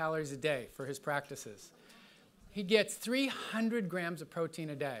 6,000 calories a day for his practices. He gets 300 grams of protein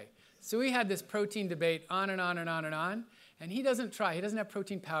a day. So we had this protein debate on and on and on and on. And he doesn't try. He doesn't have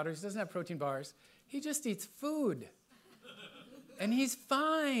protein powders. He doesn't have protein bars. He just eats food. And he's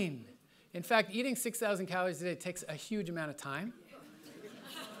fine. In fact, eating 6,000 calories a day takes a huge amount of time.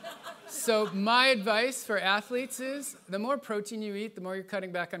 So my advice for athletes is the more protein you eat, the more you're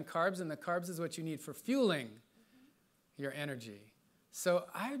cutting back on carbs, and the carbs is what you need for fueling your energy. So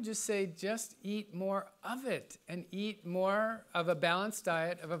I would just say just eat more of it and eat more of a balanced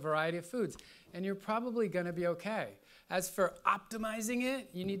diet of a variety of foods, and you're probably going to be okay. As for optimizing it,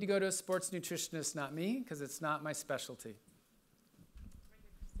 you need to go to a sports nutritionist, not me, because it's not my specialty.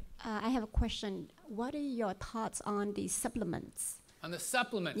 I have a question. What are your thoughts on the supplements? On the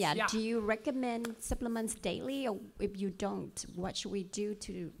supplements, yeah. Do you recommend supplements daily, or if you don't, what should we do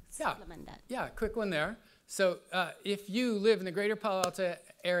to supplement that? Yeah, quick one there. So if you live in the greater Palo Alto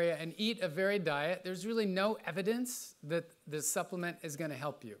area and eat a varied diet, there's really no evidence that the supplement is going to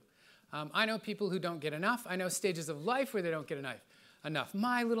help you. I know people who don't get enough. I know stages of life where they don't get enough.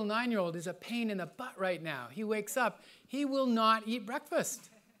 My little 9-year-old is a pain in the butt right now. He wakes up, he will not eat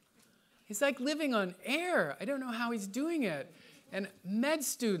breakfast. He's like living on air. I don't know how he's doing it. And med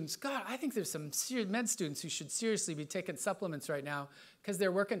students, God, I think there's some med students who should seriously be taking supplements right now because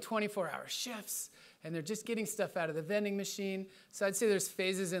they're working 24-hour shifts and they're just getting stuff out of the vending machine. So I'd say there's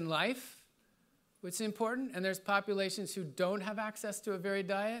phases in life, which is important, and there's populations who don't have access to a varied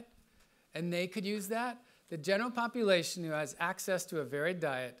diet, and they could use that. The general population who has access to a varied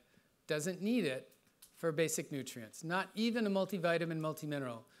diet doesn't need it for basic nutrients, not even a multivitamin,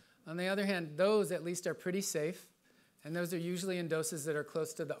 multimineral. On the other hand, those at least are pretty safe, and those are usually in doses that are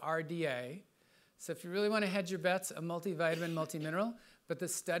close to the RDA. So if you really want to hedge your bets, a multivitamin, multimineral. But the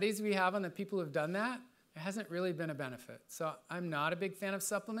studies we have on the people who've done that, it hasn't really been a benefit. So I'm not a big fan of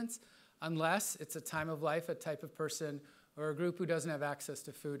supplements unless it's a time of life, a type of person, or a group who doesn't have access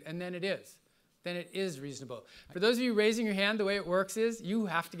to food. And then it is. Then it is reasonable. For those of you raising your hand, the way it works is you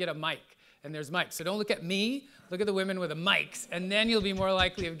have to get a mic. And there's mics. So don't look at me. Look at the women with the mics. And then you'll be more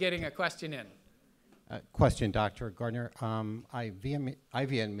likely of getting a question in. Question, Dr. Gardner. I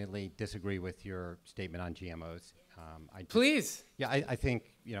vehemently disagree with your statement on GMOs. Please. Yeah, I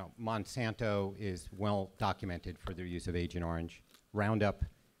think Monsanto is well documented for their use of Agent Orange. Roundup,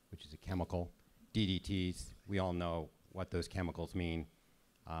 which is a chemical, DDTs. We all know what those chemicals mean.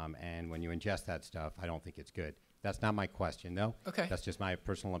 And when you ingest that stuff, I don't think it's good. That's not my question, though. Okay. That's just my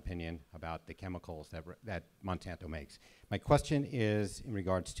personal opinion about the chemicals that Monsanto makes. My question is in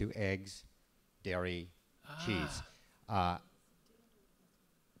regards to eggs, dairy, cheese.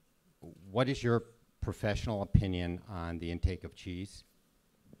 What is your professional opinion on the intake of cheese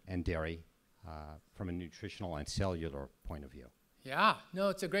and dairy from a nutritional and cellular point of view? Yeah, no,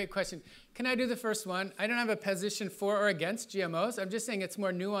 it's a great question. Can I do the first one? I don't have a position for or against GMOs. I'm just saying it's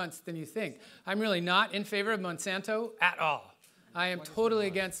more nuanced than you think. I'm really not in favor of Monsanto at all. I am totally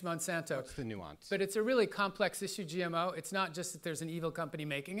against Monsanto. What's the nuance? But it's a really complex issue, GMO. It's not just that there's an evil company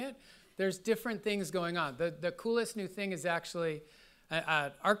making it. There's different things going on. The coolest new thing is actually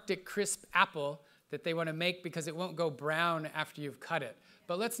an Arctic crisp apple that they want to make because it won't go brown after you've cut it.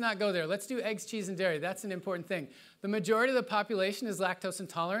 But let's not go there. Let's do eggs, cheese, and dairy. That's an important thing. The majority of the population is lactose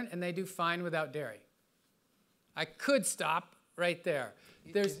intolerant, and they do fine without dairy. I could stop right there.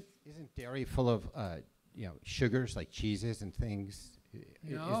 Isn't dairy full of sugars like cheeses and things?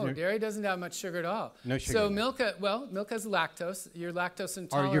 No, dairy doesn't have much sugar at all. No sugar. So milk has lactose. You're lactose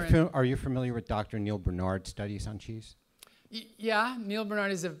intolerant. Are you familiar with Dr. Neil Bernard's studies on cheese? Yeah, Neil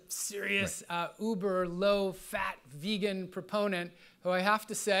Bernard is a serious, uber low-fat vegan proponent who I have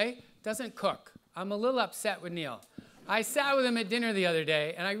to say doesn't cook. I'm a little upset with Neil. I sat with him at dinner the other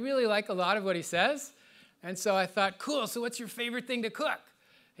day, and I really like a lot of what he says. And so I thought, cool, so what's your favorite thing to cook?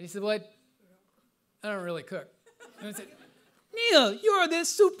 And he said, well, I don't really cook. And I said, Neil, you're this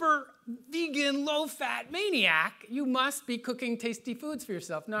super vegan, low-fat maniac. You must be cooking tasty foods for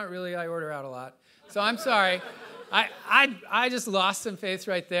yourself. Not really, I order out a lot. So I'm sorry. I just lost some faith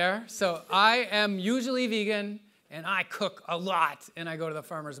right there. So I am usually vegan, and I cook a lot, and I go to the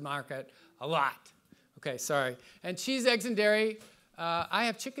farmer's market a lot. Okay, sorry. And cheese, eggs, and dairy, I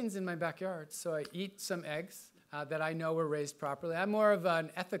have chickens in my backyard, so I eat some eggs that I know were raised properly. I'm more of an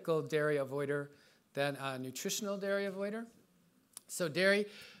ethical dairy avoider than a nutritional dairy avoider. So dairy,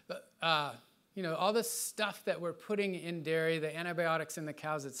 all the stuff that we're putting in dairy, the antibiotics in the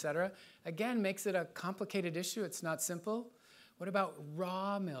cows, et cetera, again, makes it a complicated issue. It's not simple. What about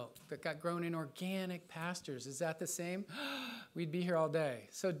raw milk that got grown in organic pastures? Is that the same? We'd be here all day.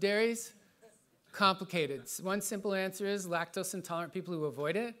 So dairy's complicated. One simple answer is lactose intolerant people who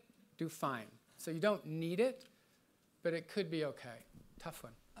avoid it do fine. So you don't need it, but it could be okay. Tough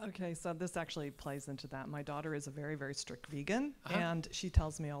one. Okay, so this actually plays into that. My daughter is a very, very strict vegan, and she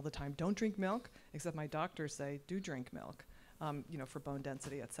tells me all the time, don't drink milk, except my doctors say, do drink milk, for bone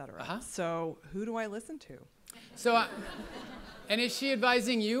density, et cetera. So who do I listen to? So, and is she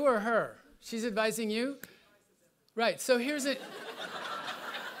advising you or her? She's advising you? Right, so here's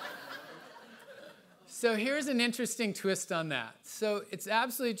an interesting twist on that. So it's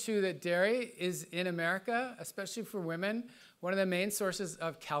absolutely true that dairy is, in America, especially for women, one of the main sources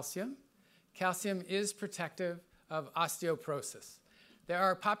of calcium. Calcium is protective of osteoporosis. There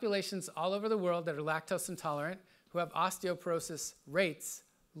are populations all over the world that are lactose intolerant who have osteoporosis rates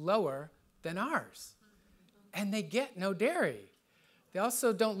lower than ours. And they get no dairy. They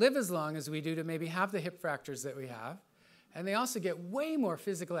also don't live as long as we do to maybe have the hip fractures that we have. And they also get way more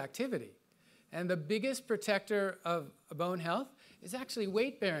physical activity. And the biggest protector of bone health is actually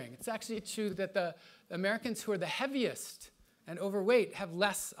weight bearing. It's actually true that the Americans who are the heaviest and overweight have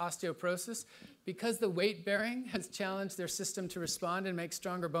less osteoporosis because the weight bearing has challenged their system to respond and make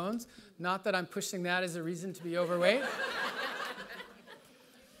stronger bones. Not that I'm pushing that as a reason to be overweight.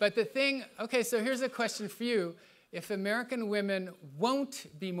 But the thing, okay, so here's a question for you. If American women won't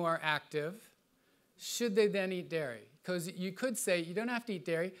be more active, should they then eat dairy? Because you could say you don't have to eat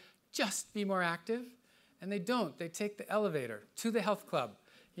dairy, just be more active. And they don't. They take the elevator to the health club.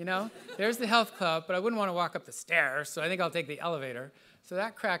 There's the health club, but I wouldn't want to walk up the stairs, so I think I'll take the elevator. So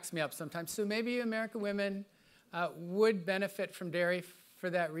that cracks me up sometimes. So maybe American women would benefit from dairy for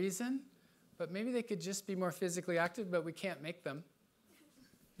that reason, but maybe they could just be more physically active, but we can't make them.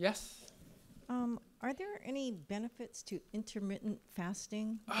 Yes? Are there any benefits to intermittent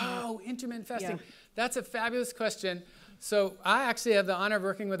fasting? Oh, intermittent fasting. Yeah. That's a fabulous question. So I actually have the honor of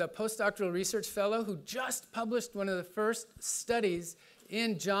working with a postdoctoral research fellow who just published one of the first studies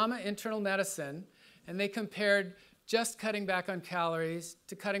in JAMA Internal Medicine, and they compared just cutting back on calories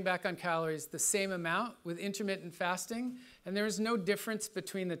to cutting back on calories the same amount with intermittent fasting, and there is no difference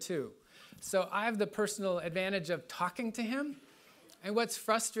between the two. So I have the personal advantage of talking to him, and what's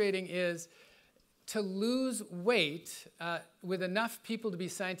frustrating is to lose weight with enough people to be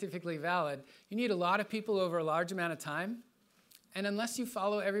scientifically valid, you need a lot of people over a large amount of time, and unless you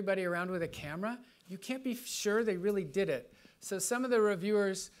follow everybody around with a camera, you can't be sure they really did it. So some of the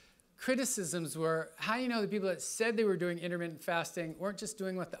reviewers criticisms were, how do you know the people that said they were doing intermittent fasting weren't just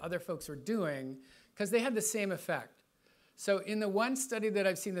doing what the other folks were doing, because they had the same effect. So in the one study that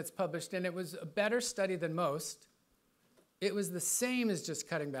I've seen that's published, and it was a better study than most, it was the same as just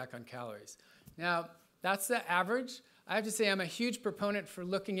cutting back on calories. Now, that's the average. I have to say I'm a huge proponent for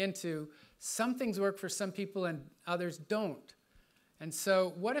looking into some things work for some people and others don't. And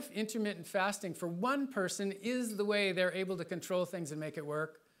so what if intermittent fasting for one person is the way they're able to control things and make it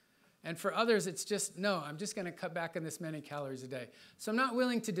work? And for others, it's just, no, I'm just going to cut back on this many calories a day. So I'm not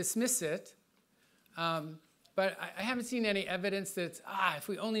willing to dismiss it. But I haven't seen any evidence that, if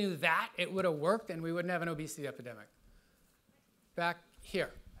we only knew that, it would have worked and we wouldn't have an obesity epidemic. Back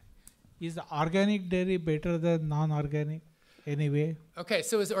here. Is organic dairy better than non-organic anyway? Okay,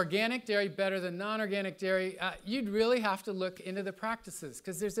 so is organic dairy better than non-organic dairy? You'd really have to look into the practices,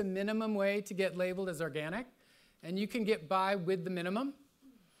 because there's a minimum way to get labeled as organic, and you can get by with the minimum.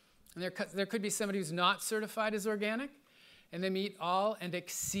 And there could be somebody who's not certified as organic, and they meet all and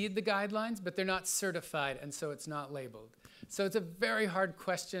exceed the guidelines, but they're not certified, and so it's not labeled. So it's a very hard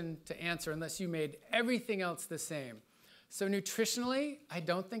question to answer unless you made everything else the same. So nutritionally, I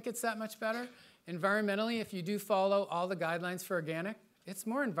don't think it's that much better. Environmentally, if you do follow all the guidelines for organic, it's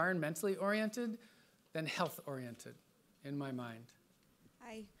more environmentally oriented than health oriented, in my mind.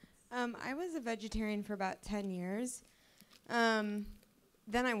 Hi. I was a vegetarian for about 10 years.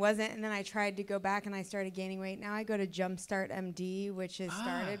 Then I wasn't, and then I tried to go back, and I started gaining weight. Now I go to Jumpstart MD, which is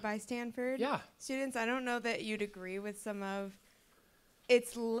started by Stanford students. I don't know that you'd agree with some of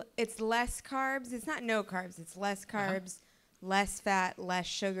it's less carbs. It's not no carbs. It's less carbs, less fat, less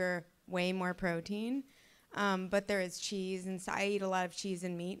sugar, way more protein. But there is cheese, and so I eat a lot of cheese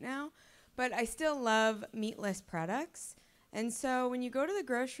and meat now. But I still love meatless products. And so when you go to the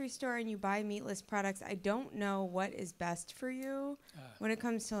grocery store and you buy meatless products, I don't know what is best for you when it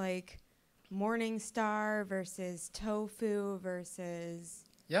comes to like Morningstar versus tofu versus...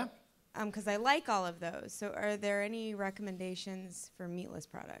 Yeah. Because I like all of those. So are there any recommendations for meatless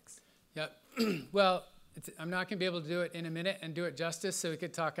products? Yeah. Well, I'm not going to be able to do it in a minute and do it justice, so we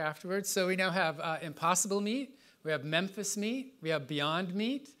could talk afterwards. So we now have Impossible Meat. We have Memphis Meat. We have Beyond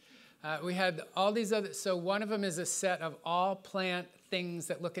Meat. We had all these other, so one of them is a set of all plant things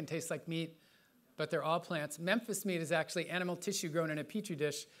that look and taste like meat, but they're all plants. Memphis Meat is actually animal tissue grown in a petri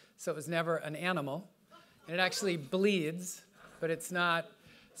dish, so it was never an animal. And it actually bleeds, but it's not.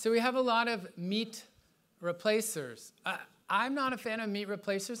 So we have a lot of meat replacers. I'm not a fan of meat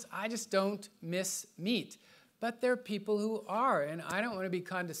replacers. I just don't miss meat. But there are people who are, and I don't want to be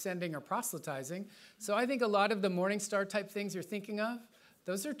condescending or proselytizing. So I think a lot of the Morningstar type things you're thinking of,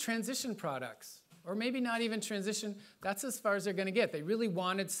 those are transition products, or maybe not even transition. That's as far as they're going to get. They really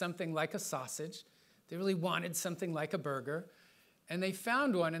wanted something like a sausage. They really wanted something like a burger. And they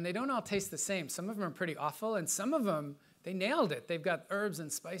found one, and they don't all taste the same. Some of them are pretty awful, and some of them, they nailed it. They've got herbs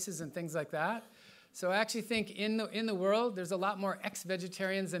and spices and things like that. So I actually think in the world, there's a lot more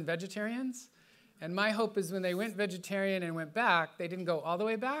ex-vegetarians than vegetarians. And my hope is when they went vegetarian and went back, they didn't go all the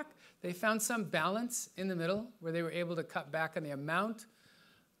way back. They found some balance in the middle where they were able to cut back on the amount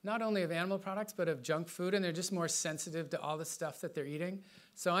not only of animal products, but of junk food, and they're just more sensitive to all the stuff that they're eating.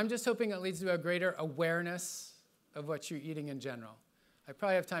 So I'm just hoping it leads to a greater awareness of what you're eating in general. I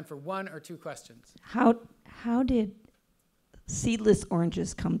probably have time for 1 or 2 questions. How did seedless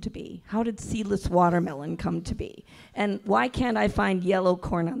oranges come to be? How did seedless watermelon come to be? And why can't I find yellow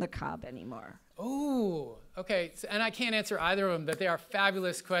corn on the cob anymore? Oh, okay, so, and I can't answer either of them, but they are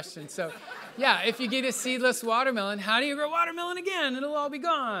fabulous questions. So yeah, if you get a seedless watermelon, how do you grow watermelon again? It'll all be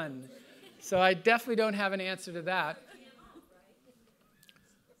gone. So I definitely don't have an answer to that.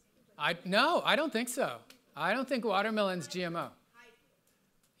 No, I don't think so. I don't think watermelon's GMO.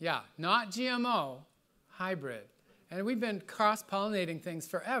 Yeah, not GMO, hybrid. And we've been cross-pollinating things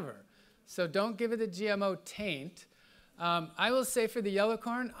forever. So don't give it the GMO taint. I will say for the yellow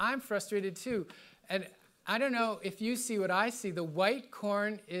corn, I'm frustrated too. And I don't know if you see what I see. The white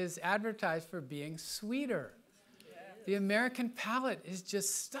corn is advertised for being sweeter. The American palate is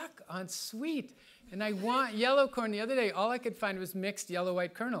just stuck on sweet. And I want yellow corn. The other day, all I could find was mixed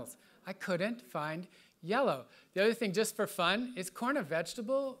yellow-white kernels. I couldn't find yellow. The other thing, just for fun, is corn a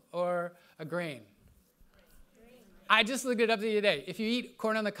vegetable or a grain? I just looked it up the other day. If you eat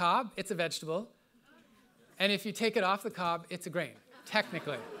corn on the cob, it's a vegetable. And if you take it off the cob, it's a grain,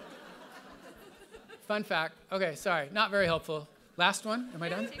 technically. Fun fact. Okay, sorry, not very helpful. Last one, am I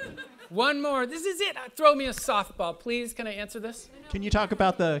done? One more, this is it. Throw me a softball, please. Can I answer this? Can you talk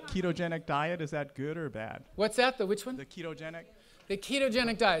about the ketogenic diet? Is that good or bad? What's that, which one? The ketogenic. The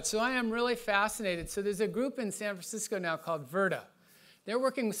ketogenic diet. So I am really fascinated. So there's a group in San Francisco now called VERTA. They're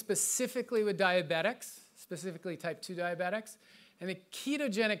working specifically with diabetics, specifically type 2 diabetics. And the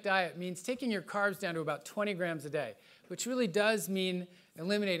ketogenic diet means taking your carbs down to about 20 grams a day, which really does mean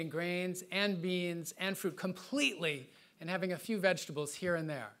eliminating grains and beans and fruit completely and having a few vegetables here and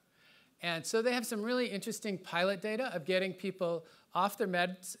there. And so they have some really interesting pilot data of getting people off their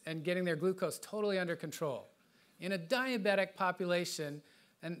meds and getting their glucose totally under control. In a diabetic population,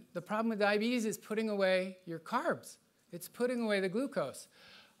 and the problem with diabetes is putting away your carbs. It's putting away the glucose.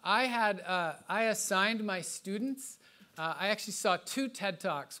 I assigned my students, I actually saw 2 TED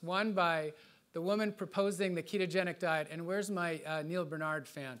Talks, one by the woman proposing the ketogenic diet, and where's my Neil Bernard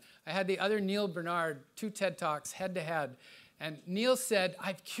fan? I had the other Neil Bernard, 2 TED Talks head to head. And Neil said,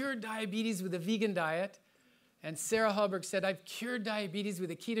 I've cured diabetes with a vegan diet. And Sarah Hallberg said, I've cured diabetes with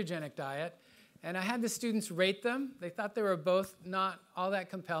a ketogenic diet. And I had the students rate them. They thought they were both not all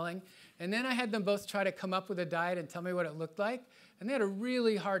that compelling. And then I had them both try to come up with a diet and tell me what it looked like. And they had a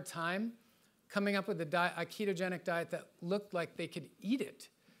really hard time coming up with a ketogenic diet that looked like they could eat it,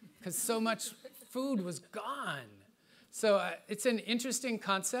 because so much food was gone. So it's an interesting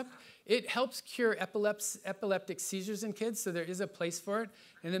concept. It helps cure epileptic seizures in kids, so there is a place for it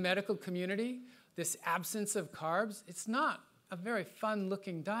in the medical community. This absence of carbs, it's not a very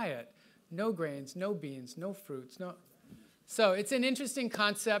fun-looking diet. No grains, no beans, no fruits, no. So it's an interesting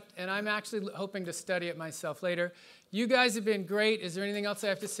concept, and I'm actually hoping to study it myself later. You guys have been great. Is there anything else I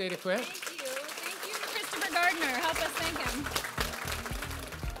have to say to quit? Thank you. Thank you, Christopher Gardner. Help us thank him.